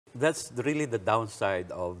really the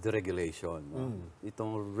downside of deregulation. No?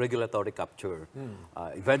 Itong regulatory capture.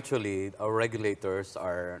 Eventually, our regulators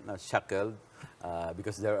are shackled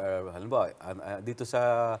because there are, halimbawa, dito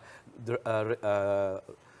sa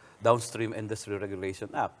Downstream Industry Regulation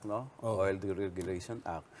Act, no? Oil Deregulation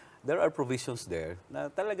Act, there are provisions there na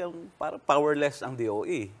talagang para powerless ang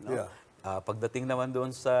DOE. No? Yeah. Pagdating naman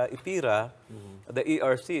doon sa IPIRA, the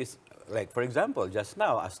ERCs, like for example, just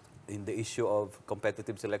now, as in the issue of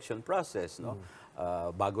competitive selection process, no?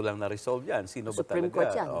 Bago lang na-resolve yan. Sino ba Supreme talaga?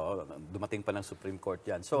 Court yan. Dumating pa ng Supreme Court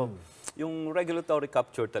yan. So, yung regulatory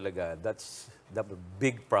capture talaga, that's the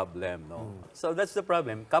big problem. No? So, that's the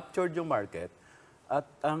problem. Captured yung market. At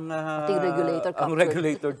ang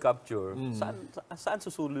regulator capture, saan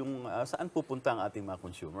susulong, saan pupunta ang ating mga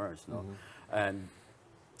consumers, no? And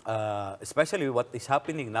especially what is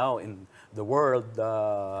happening now in the world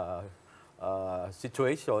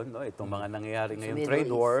situation, no? Itong mga nangyayari ngayon trade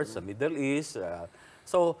wars sa Middle East.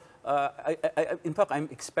 So in fact, I'm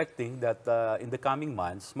expecting that in the coming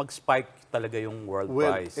months, mag-spike talaga yung world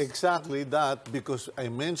price. Well, exactly that, because I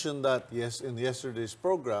mentioned that in yesterday's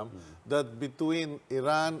program, that between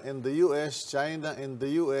Iran and the U.S., China and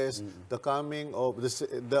the U.S., the coming of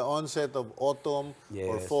the onset of autumn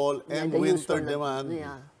or fall and winter demand,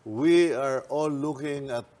 we are all looking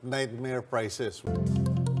at nightmare prices.